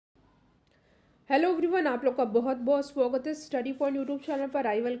Hello everyone, आप लोग का बहुत बहुत स्वागत है स्टडी पॉइंट यूट्यूब चैनल पर।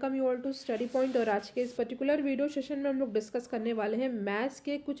 I welcome you all to study point. और आज के इस पर्टिकुलर वीडियो सेशन में हम लोग डिस्कस करने वाले हैं मैथ्स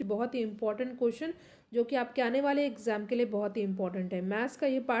के कुछ बहुत ही इंपॉर्टेंट क्वेश्चन जो कि आपके आने वाले एग्जाम के लिए बहुत ही इंपॉर्टेंट है। मैथ्स का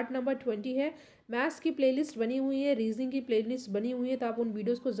ये पार्ट नंबर 20 है। मैथ्स की प्लेलिस्ट बनी हुई है, रीजनिंग की प्लेलिस्ट बनी हुई है, तो आप उन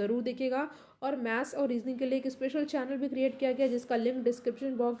वीडियोज़ को ज़रूर देखिएगा। और मैथ्स और रीजनिंग के लिए एक स्पेशल चैनल भी क्रिएट किया गया जिसका लिंक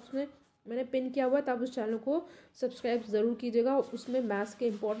डिस्क्रिप्शन बॉक्स में मैंने पिन किया हुआ है, तो आप उस चैनल को सब्सक्राइब ज़रूर कीजिएगा। उसमें मैथ्स के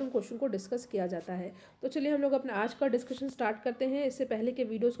इंपॉर्टेंट क्वेश्चन को डिस्कस किया जाता है। तो चलिए हम लोग अपना आज का डिस्कशन स्टार्ट करते हैं। इससे पहले के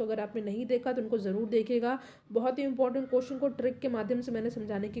वीडियोस को अगर आपने नहीं देखा तो उनको ज़रूर देखिएगा। बहुत ही इंपॉर्टेंट क्वेश्चन को ट्रिक के माध्यम से मैंने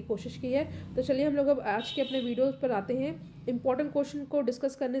समझाने की कोशिश की है। तो चलिए हम लोग अब आज के अपने वीडियोज़ पर आते हैं। इंपॉर्टेंट क्वेश्चन को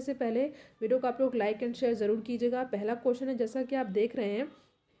डिस्कस करने से पहले वीडियो को आप लोग लाइक एंड शेयर ज़रूर कीजिएगा। पहला क्वेश्चन है, जैसा कि आप देख रहे हैं,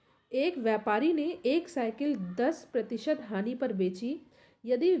 एक व्यापारी ने एक साइकिल 10% हानि पर बेची।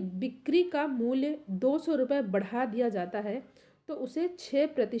 यदि बिक्री का मूल्य 200 रुपये बढ़ा दिया जाता है तो उसे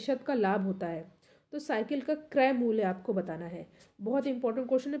 6% का लाभ होता है। तो साइकिल का क्रय मूल्य आपको बताना है। बहुत इंपॉर्टेंट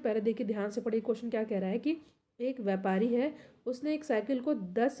क्वेश्चन है, पहले देखिए ध्यान से पढ़िए। क्वेश्चन क्या कह रहा है कि एक व्यापारी है, उसने एक साइकिल को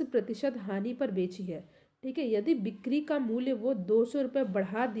 10% हानि पर बेची है। ठीक है, यदि बिक्री का मूल्य वो 200 रुपये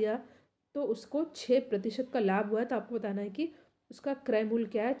बढ़ा दिया तो उसको 6% का लाभ हुआ है। तो आपको बताना है कि उसका क्रय मूल्य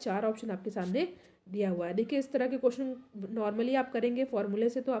क्या है। चार ऑप्शन आपके सामने दिया हुआ है। देखिए, इस तरह के क्वेश्चन नॉर्मली आप करेंगे फॉर्मूले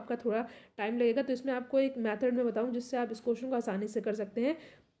से तो आपका थोड़ा टाइम लगेगा, तो इसमें आपको एक मेथड में बताऊं जिससे आप इस क्वेश्चन को आसानी से कर सकते हैं।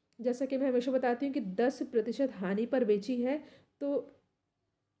 जैसा कि मैं हमेशा बताती हूँ कि 10% हानि पर बेची है तो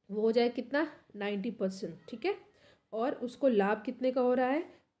वो हो जाए कितना, 90%। ठीक है, और उसको लाभ कितने का हो रहा है,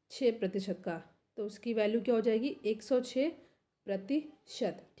 6% का, तो उसकी वैल्यू क्या हो जाएगी,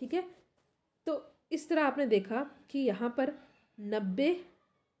 106%। ठीक है, तो इस तरह आपने देखा कि यहाँ पर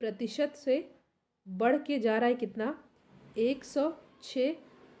 90% से बढ़ के जा रहा है कितना,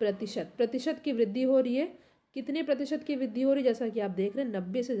 106%। प्रतिशत की वृद्धि हो रही है। कितने प्रतिशत की वृद्धि हो रही है, जैसा कि आप देख रहे हैं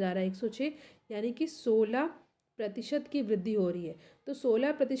 90 से जा रहा है 106, यानी कि 16% की वृद्धि हो रही है। तो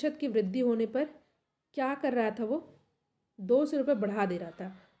 16% की वृद्धि होने पर क्या कर रहा था वो, 200 रुपये बढ़ा दे रहा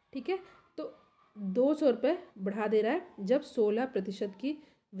था। ठीक है, तो 200 रुपये बढ़ा दे रहा है जब 16% की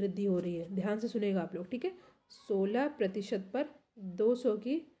वृद्धि हो रही है। ध्यान से सुनेगा आप लोग। ठीक है, 16% पर 200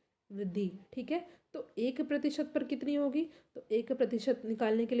 की वृद्धि। ठीक है, तो 1% पर कितनी होगी, तो 1%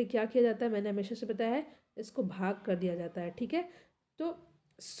 निकालने के लिए क्या किया जाता है, मैंने हमेशा से बताया है, इसको भाग कर दिया जाता है। ठीक है, तो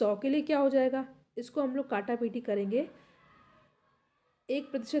 100 के लिए क्या हो जाएगा, इसको हम लोग काटा पीटी करेंगे।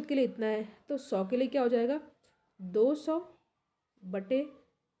 1% के लिए इतना है तो 100 के लिए क्या हो जाएगा,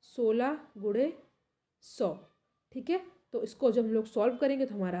 200/16 × 100। ठीक है, तो इसको जब हम लोग सॉल्व करेंगे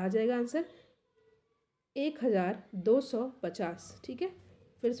तो हमारा आ जाएगा आंसर 1250। ठीक है,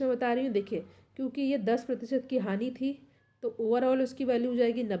 फिर से मैं बता रही हूँ, देखिए, क्योंकि ये 10% की हानि थी तो ओवरऑल उसकी वैल्यू हो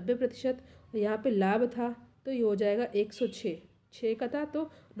जाएगी 90%। और यहाँ पे लाभ था तो ये हो जाएगा 106 का था। तो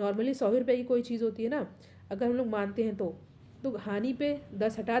नॉर्मली 100 रुपये की कोई चीज़ होती है ना, अगर हम लोग मानते हैं तो हानि पे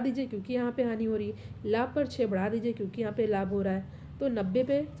 10 हटा दीजिए क्योंकि यहाँ पे हानि हो रही है, लाभ पर 6 बढ़ा दीजिए क्योंकि यहाँ पे लाभ हो रहा है। तो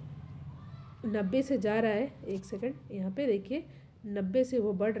 90 से जा रहा है, एक सेकंड, यहाँ पे देखिए 90 से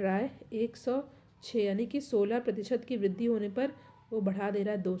वो बढ़ रहा है 106, यानी कि 16% की वृद्धि होने पर वो बढ़ा दे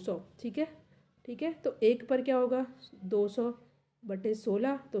रहा है 200। ठीक है, ठीक है, तो एक पर क्या होगा,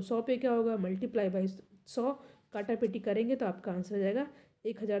 200/16, तो 100 पे क्या होगा, ×100। काटा पेटी करेंगे तो आपका आंसर आ जाएगा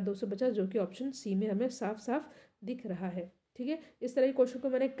 1250, जो कि ऑप्शन सी में हमें साफ साफ दिख रहा है। ठीक है, इस तरह के क्वेश्चन को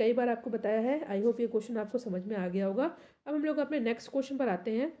मैंने कई बार आपको बताया है। आई होप ये क्वेश्चन आपको समझ में आ गया होगा। अब हम लोग अपने नेक्स्ट क्वेश्चन पर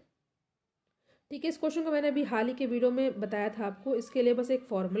आते हैं। ठीक है, इस क्वेश्चन को मैंने अभी हाल ही के वीडियो में बताया था आपको। इसके लिए बस एक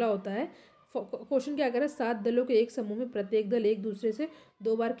फॉर्मूला होता है। क्वेश्चन क्या करें, 7 दलों के एक समूह में प्रत्येक दल एक दूसरे से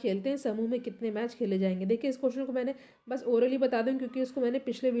 2 बार खेलते हैं, समूह में कितने मैच खेले जाएंगे। देखिए, इस क्वेश्चन को मैंने बस ओरली बता दूं क्योंकि इसको मैंने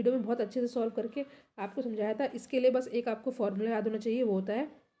पिछले वीडियो में बहुत अच्छे से सॉल्व करके आपको समझाया था। इसके लिए बस एक आपको फॉर्मूला याद होना चाहिए, वो होता है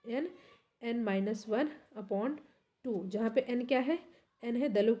n-1/2, जहाँ पे n क्या है, n है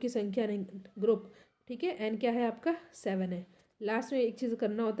दलों की संख्या, नहीं ग्रुप। ठीक है, n क्या है आपका, 7 है। लास्ट में एक चीज़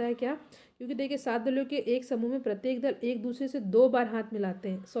करना होता है क्या, क्योंकि देखिए 7 दलों के एक समूह में प्रत्येक दल एक दूसरे से 2 बार हाथ मिलाते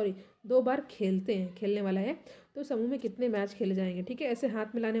हैं, सॉरी 2 बार खेलते हैं, खेलने वाला है, तो समूह में कितने मैच खेले जाएंगे। ठीक है, ऐसे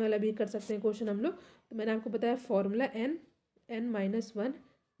हाथ मिलाने वाला भी कर सकते हैं क्वेश्चन हम लोग। तो मैंने आपको बताया फॉर्मूला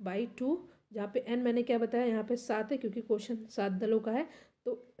n-1/2, जहाँ पे n मैंने क्या बताया, यहाँ पे 7 है क्योंकि क्वेश्चन 7 दलों का है,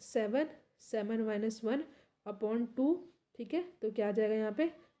 तो 7/2। ठीक है, तो क्या आ जाएगा यहाँ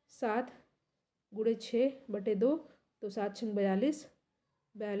पे, 7 × 6/2, तो 7×6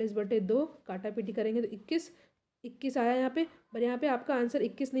 42, 42/2, काटा पीटी करेंगे तो 21 आया यहाँ पे। पर यहाँ पे आपका आंसर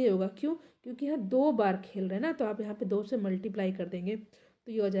 21 नहीं होगा, क्यों, क्योंकि यहाँ 2 बार खेल रहे हैं ना, तो आप यहाँ पे 2 से मल्टीप्लाई कर देंगे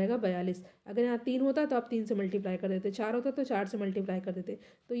तो ये हो जाएगा 42। अगर यहाँ 3 होता तो आप 3 से मल्टीप्लाई कर देते, 4 होता तो 4 से मल्टीप्लाई कर देते।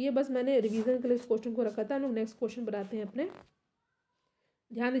 तो ये बस मैंने रिवीजन के लिए इस क्वेश्चन को रखा था। हम लोग नेक्स्ट क्वेश्चन बनाते हैं अपने।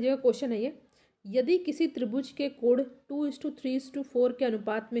 ध्यान दीजिएगा, क्वेश्चन है ये, यदि किसी त्रिभुज के कोण 2:3:4 के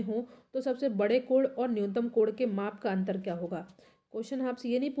अनुपात में हो तो सबसे बड़े कोण और न्यूनतम कोण के माप का अंतर क्या होगा। क्वेश्चन आपसे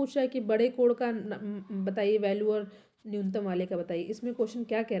ये नहीं पूछ रहा है कि बड़े कोण का बताइए वैल्यू और न्यूनतम वाले का बताइए। इसमें क्वेश्चन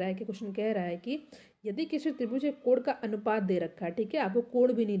क्या कह रहा है कि क्वेश्चन कह रहा है कि यदि किसी त्रिभुज के कोण का अनुपात दे रखा है, ठीक है, आपको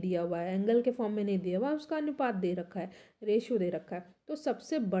कोण भी नहीं दिया हुआ है, एंगल के फॉर्म में नहीं दिया हुआ है, उसका अनुपात दे रखा है, रेशियो दे रखा है, तो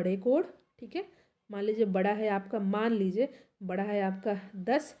सबसे बड़े कोण, ठीक है, मान लीजिए बड़ा है आपका, मान लीजिए बड़ा है आपका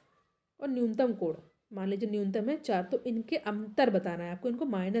 10 और न्यूनतम कोण मान लीजिए न्यूनतम है 4, तो इनके अंतर बताना है आपको, इनको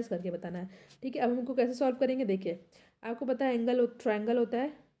माइनस करके बताना है। ठीक है, अब हम इनको कैसे सॉल्व करेंगे, देखिए आपको पता है एंगल ट्रायंगल होता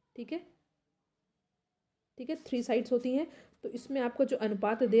है, ठीक है, ठीक है, 3 साइड्स होती हैं, तो इसमें आपको जो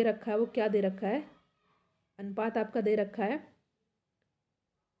अनुपात दे रखा है वो क्या दे रखा है, अनुपात आपका दे रखा है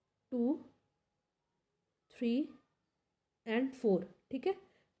 2, 3 एंड 4, ठीक है।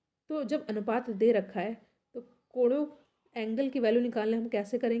 तो जब अनुपात दे रखा है तो कोणों एंगल की वैल्यू निकालने हम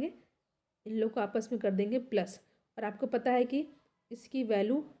कैसे करेंगे, इन लोग को आपस में कर देंगे प्लस, और आपको पता है कि इसकी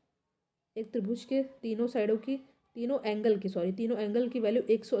वैल्यू एक त्रिभुज के तीनों साइडों की, तीनों एंगल की वैल्यू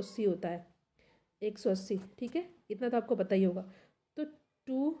 180 होता है, 180, ठीक है, इतना तो आपको पता ही होगा। तो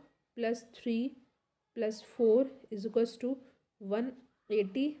 2 + 3 + 4 =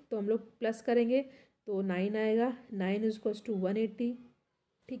 180, तो हम लोग प्लस करेंगे तो 9 आएगा, 9 = 180,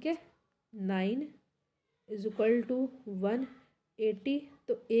 ठीक है, 9 = 180,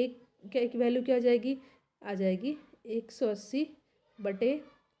 तो एक क्या की वैल्यू क्या आ जाएगी 180 बटे,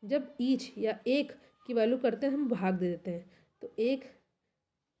 जब ईच या एक की वैल्यू करते हैं हम भाग दे देते हैं, तो एक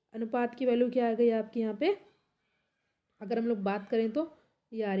अनुपात की वैल्यू क्या आ गई आपकी यहाँ पे, अगर हम लोग बात करें तो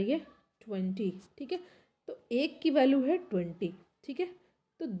ये आ रही है 20, ठीक है, तो एक की वैल्यू है 20, ठीक है,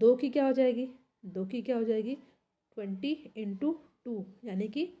 तो दो की क्या हो जाएगी, 20 × 2 यानी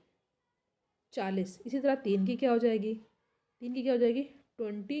कि 40। इसी तरह तीन की क्या हो जाएगी, 20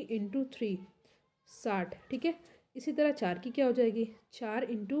 × 3 60, ठीक है। इसी तरह चार की क्या हो जाएगी, 4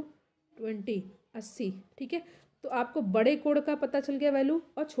 × 20 80, ठीक है। तो आपको बड़े कोण का पता चल गया वैल्यू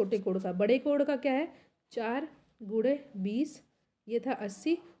और छोटे कोण का। बड़े कोण का क्या है 4 × 20, ये था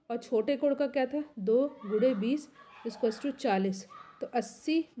 80, और छोटे कोण का क्या था 2 × 20 = 40। तो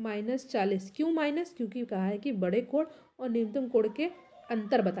 80 - 40, क्यों माइनस, क्योंकि कहा है कि बड़े कोण और न्यूनतम कोण के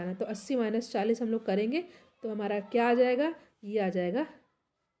अंतर बताना। तो 80 - 40 हम लोग करेंगे तो हमारा क्या आ जाएगा, ये आ जाएगा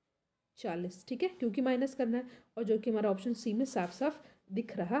 40, ठीक है, क्योंकि माइनस करना है, और जो कि हमारा ऑप्शन सी में साफ साफ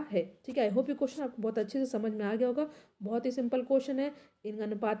दिख रहा है। ठीक है, आई होप ये क्वेश्चन आपको बहुत अच्छे से समझ में आ गया होगा। बहुत ही सिंपल क्वेश्चन है, इन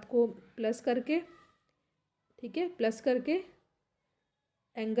अनुपात को प्लस करके, ठीक है, प्लस करके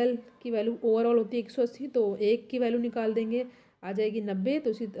एंगल की वैल्यू ओवरऑल होती है 180, तो एक की वैल्यू निकाल देंगे, आ जाएगी 90, तो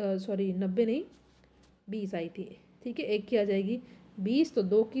उसी 90 नहीं 20 आई थी, ठीक है, एक की आ जाएगी 20, तो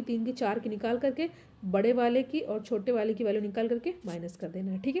 2 की 3 की 4 की निकाल करके बड़े वाले की और छोटे वाले की वैल्यू निकाल करके माइनस कर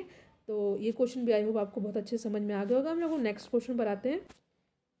देना है। ठीक है, तो ये क्वेश्चन भी आई होप आपको बहुत अच्छे समझ में आ गया होगा। हम लोग नेक्स्ट क्वेश्चन पर आते हैं।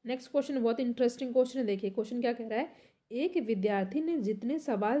 नेक्स्ट क्वेश्चन बहुत इंटरेस्टिंग क्वेश्चन है। देखिए क्वेश्चन क्या कह रहा है, एक विद्यार्थी ने जितने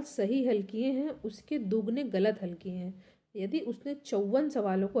सवाल सही हल किए हैं उसके दुगने गलत हल किए हैं। यदि उसने 54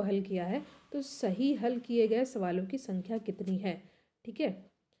 सवालों को हल किया है तो सही हल किए गए सवालों की संख्या कितनी है। ठीक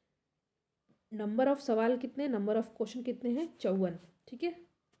है, नंबर ऑफ सवाल कितने, नंबर ऑफ क्वेश्चन कितने हैं 54, ठीक है,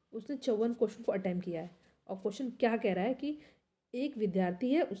 उसने 54 क्वेश्चन को अटेम्प्ट किया है। और क्वेश्चन क्या कह रहा है कि एक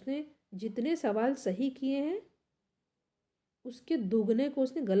विद्यार्थी है, उसने जितने सवाल सही किए हैं उसके दुगने को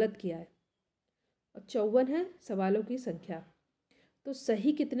उसने गलत किया है, और 54 है सवालों की संख्या। तो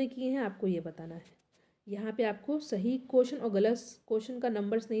सही कितने किए हैं आपको ये बताना है। यहाँ पे आपको सही क्वेश्चन और गलत क्वेश्चन का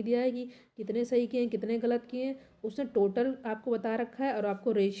नंबर्स नहीं दिया है कि कितने सही किए हैं कितने गलत किए हैं, उसने टोटल आपको बता रखा है, और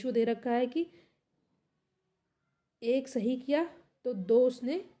आपको रेशियो दे रखा है कि एक सही किया तो 2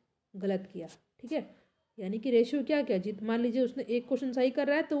 उसने गलत किया। ठीक है, यानी कि रेशियो क्या क्या, जित मान लीजिए उसने एक क्वेश्चन सही कर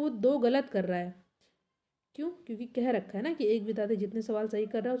रहा है तो वो 2 गलत कर रहा है। क्यों, क्योंकि कह रखा है ना कि एक विद्यार्थी जितने सवाल सही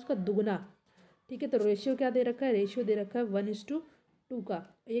कर रहा है उसका दुगना। ठीक है, तो रेशियो क्या दे रखा है, रेशियो दे रखा है 1:2 का।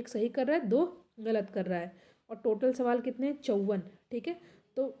 एक सही कर रहा है 2 गलत कर रहा है, और टोटल सवाल कितने हैं 54। ठीक है,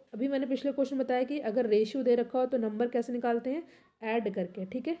 तो अभी मैंने पिछले क्वेश्चन बताया कि अगर रेशियो दे रखा हो तो नंबर कैसे निकालते हैं, ऐड करके।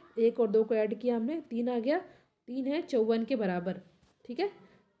 ठीक है, 1 और 2 को ऐड किया हमने, 3 आ गया, 3 है 54 के बराबर। ठीक है,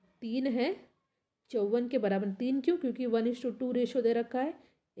 3 है 54 के बराबर। 3 क्यों, क्योंकि 1:2 रेशियो दे रखा है,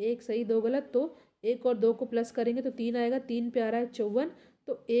 एक सही 2 गलत, तो 1 और 2 को प्लस करेंगे तो 3 आएगा, 3 पे आ रहा है 54,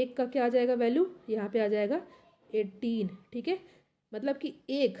 तो 1 का क्या आ जाएगा वैल्यू, यहाँ पे आ जाएगा 18। ठीक है, मतलब कि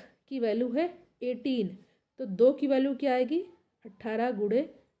 1 की वैल्यू है 18, तो 2 की वैल्यू क्या आएगी 18 ×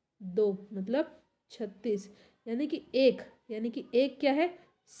 2 मतलब 36, यानी कि 1 क्या है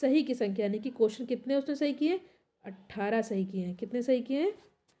सही की संख्या, यानी कि क्वेश्चन कितने उसने सही किए 18 सही किए हैं। कितने सही किए हैं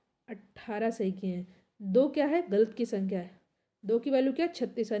 18 सही किए हैं। 2 क्या है गलत की संख्या है, 2 की वैल्यू क्या है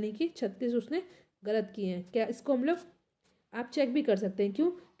 36, यानी कि 36 उसने गलत किए हैं। क्या इसको हम लोग आप चेक भी कर सकते हैं।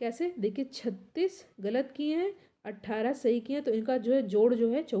 क्यों कैसे देखिए 36 गलत किए हैं 18 सही किए हैं, तो इनका जो है जोड़ जो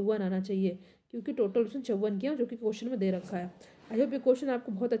है 54 आना चाहिए, क्योंकि टोटल उसने 54 किया जो कि क्वेश्चन में दे रखा है। आई होप ये क्वेश्चन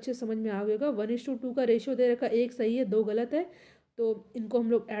आपको बहुत अच्छे समझ में आ गया होगा। 1:2 का रेशियो दे रखा है, 1 सही है 2 गलत है, तो इनको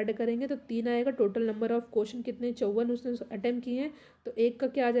हम लोग ऐड करेंगे तो 3 आएगा। टोटल नंबर ऑफ क्वेश्चन कितने 54 उसने अटेम्प्ट किए हैं, तो 1 का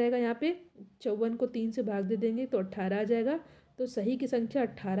क्या आ जाएगा यहाँ पे 54 को 3 से भाग दे देंगे तो 18 आ जाएगा। तो सही की संख्या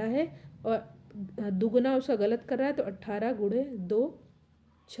 18 है और दुगुना उसका गलत कर रहा है, तो 18 गुणे 2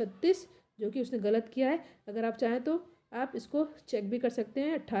 36 जो कि उसने गलत किया है। अगर आप चाहें तो आप इसको चेक भी कर सकते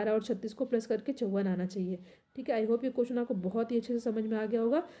हैं, 18 और 36 को प्लस करके 54 आना चाहिए। ठीक है, आई होप ये क्वेश्चन आपको बहुत ही अच्छे से समझ में आ गया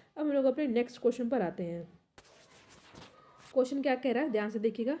होगा। अब हम लोग अपने नेक्स्ट क्वेश्चन पर आते हैं। क्वेश्चन क्या कह रहा है, ध्यान से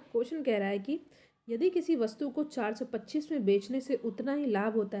देखिएगा। क्वेश्चन कह रहा है कि यदि किसी वस्तु को 425 में बेचने से उतना ही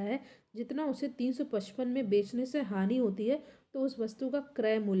लाभ होता है जितना उसे 355 में बेचने से हानि होती है, तो उस वस्तु का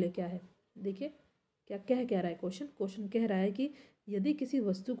क्रय मूल्य क्या है। देखिए क्या कह रहा है क्वेश्चन कह रहा है कि यदि किसी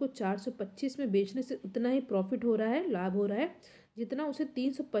वस्तु को 425 में बेचने से उतना ही प्रॉफिट हो रहा है, लाभ हो रहा है, जितना उसे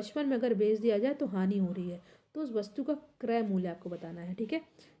 355 में अगर बेच दिया जाए तो हानि हो रही है, तो उस वस्तु का क्रय मूल्य आपको बताना है। ठीक है,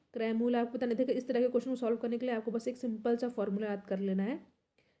 क्रय मूल्य आपको बताना। देखिए इस तरह के क्वेश्चन को सॉल्व करने के लिए आपको बस एक सिंपल सा फॉर्मूला याद कर लेना है,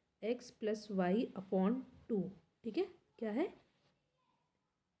 x + y/2। ठीक है, क्या है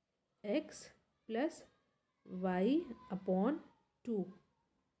x + y/2।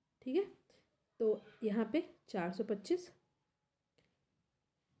 ठीक है, तो यहाँ पे 425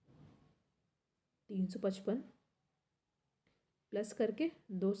 355 प्लस करके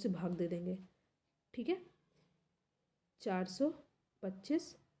 2 से भाग दे देंगे। ठीक है,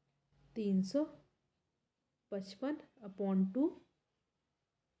 425 355/2,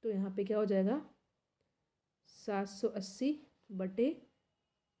 तो यहाँ पे क्या हो जाएगा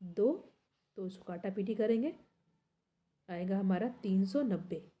 780/2, तो उसको काटा पीटी करेंगे, आएगा हमारा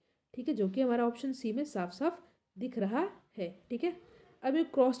 390। ठीक है, जो कि हमारा ऑप्शन सी में साफ साफ दिख रहा है। ठीक है, अब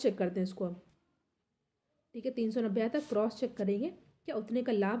एक क्रॉस चेक करते हैं इसको हम। ठीक है, 390 आया था, क्रॉस चेक करेंगे क्या उतने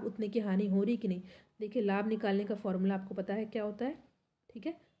का लाभ उतने की हानि हो रही कि नहीं। देखिए लाभ निकालने का फॉर्मूला आपको पता है क्या होता है। ठीक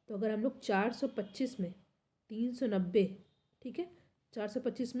है, तो अगर हम लोग 425 में 390, ठीक है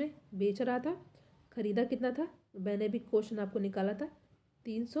 425 में बेच रहा था, खरीदा कितना था, मैंने भी क्वेश्चन आपको निकाला था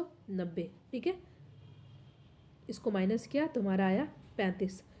 390। ठीक है, इसको माइनस किया तो हमारा आया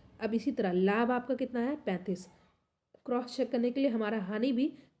 35। अब इसी तरह लाभ आपका कितना है 35, क्रॉस चेक करने के लिए हमारा हानि भी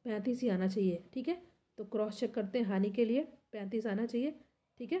 35 ही आना चाहिए। ठीक है, तो क्रॉस चेक करते हैं, हानि के लिए 35 आना चाहिए।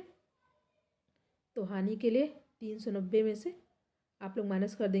 ठीक है, तो हानि के लिए 390 में से आप लोग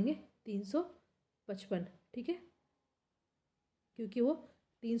माइनस कर देंगे 355। ठीक है, क्योंकि वो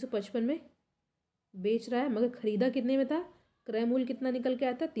 355 में बेच रहा है मगर ख़रीदा कितने में था, क्रय मूल्य कितना निकल के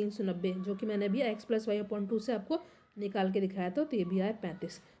आया था 390, जो कि मैंने अभी x + y/2 से आपको निकाल के दिखाया था, तो ये भी आया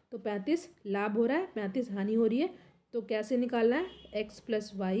 35। तो 35 लाभ हो रहा है, 35 हानि हो रही है, तो कैसे निकालना है x +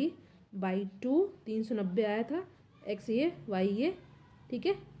 y/2, 390 आया था, x ये y ये, ठीक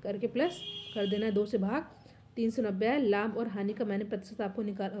है करके प्लस कर देना है 2 से भाग, 390 आया। लाभ और हानि का मैंने प्रतिशत आपको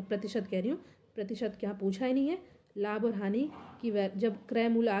प्रतिशत कह रही हूँ, प्रतिशत क्या पूछा ही नहीं है। लाभ और हानि की जब क्रय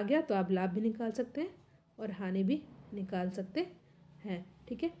मूल्य आ गया तो आप लाभ भी निकाल सकते हैं और हानि भी निकाल सकते हैं।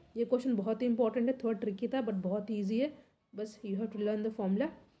 ठीक है, ये क्वेश्चन बहुत ही इंपॉर्टेंट है, थोड़ा ट्रिकी था बट बहुत ईजी है। बस you have to learn the formula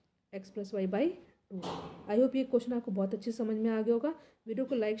x + y/2। I hope ये क्वेश्चन आपको बहुत अच्छे समझ में आ गया होगा। वीडियो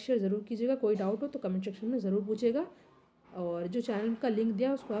को लाइक शेयर ज़रूर कीजिएगा, कोई डाउट हो तो कमेंट सेक्शन में ज़रूर पूछिएगा, और जो चैनल का लिंक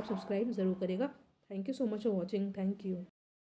दिया उसको आप सब्सक्राइब ज़रूर करिएगा। Thank you so much for watching, thank you.